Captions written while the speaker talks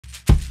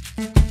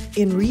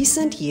In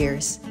recent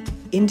years,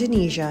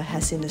 Indonesia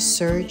has seen a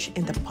surge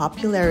in the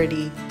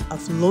popularity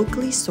of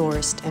locally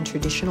sourced and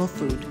traditional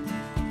food.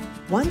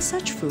 One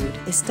such food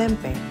is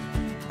tempe,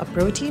 a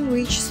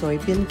protein-rich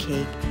soybean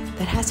cake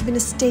that has been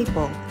a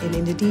staple in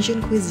Indonesian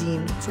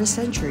cuisine for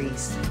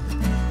centuries.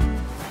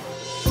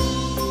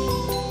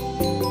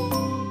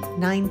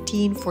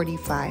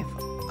 1945,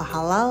 a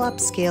halal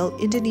upscale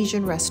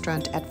Indonesian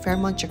restaurant at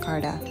Fairmont,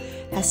 Jakarta,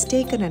 has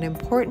taken an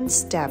important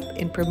step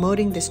in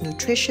promoting this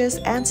nutritious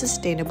and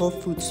sustainable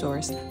food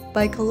source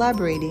by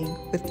collaborating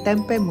with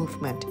Tempe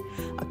Movement,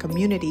 a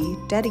community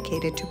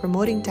dedicated to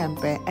promoting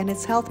tempe and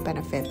its health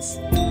benefits.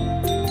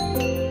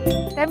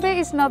 Tempe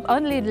is not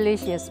only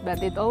delicious,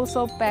 but it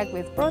also packed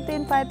with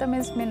protein,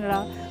 vitamins,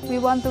 minerals. We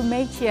want to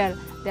make sure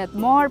that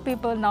more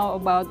people know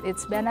about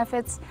its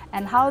benefits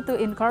and how to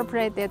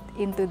incorporate it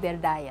into their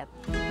diet.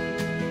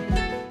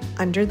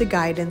 Under the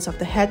guidance of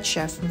the head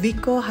chef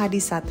Vico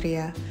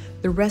Hadisatria,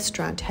 the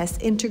restaurant has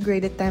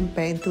integrated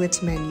tempe into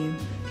its menu,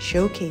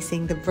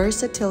 showcasing the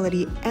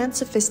versatility and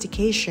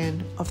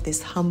sophistication of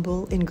this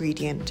humble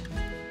ingredient.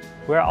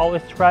 We're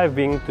always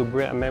striving to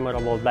bring a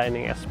memorable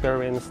dining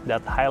experience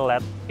that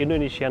highlights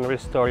Indonesian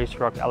rich stories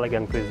through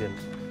elegant cuisine.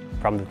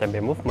 From the Tempe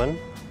Movement,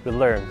 we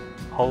learn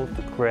how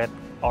to create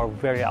our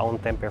very own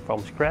tempe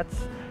from scratch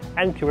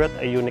and curate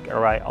a unique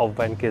array of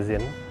wine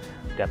cuisine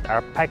that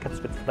are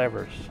packaged with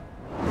flavors.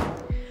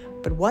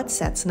 But what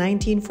sets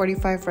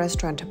 1945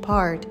 Restaurant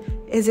apart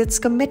is its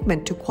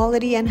commitment to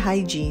quality and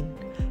hygiene.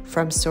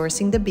 From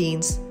sourcing the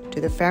beans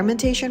to the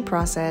fermentation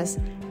process,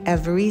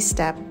 every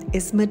step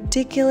is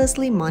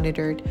meticulously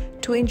monitored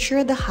to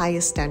ensure the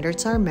highest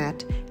standards are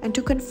met and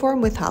to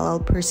conform with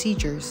halal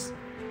procedures.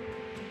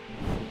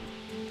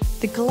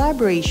 The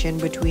collaboration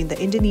between the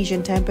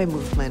Indonesian Tempe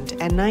Movement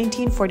and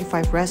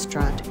 1945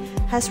 Restaurant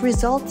has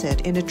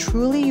resulted in a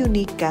truly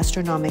unique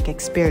gastronomic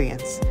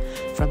experience.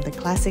 From the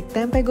classic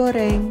tempe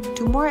goreng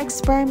to more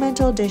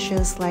experimental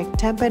dishes like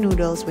tempe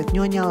noodles with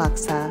nyonya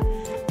laksa,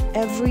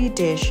 every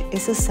dish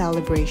is a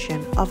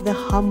celebration of the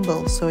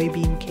humble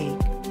soybean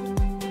cake.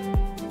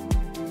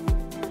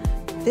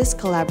 This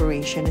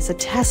collaboration is a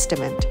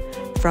testament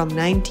from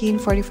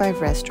 1945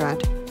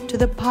 Restaurant to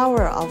the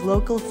power of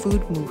local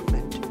food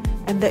movement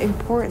and the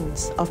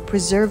importance of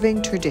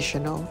preserving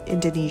traditional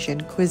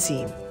Indonesian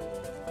cuisine.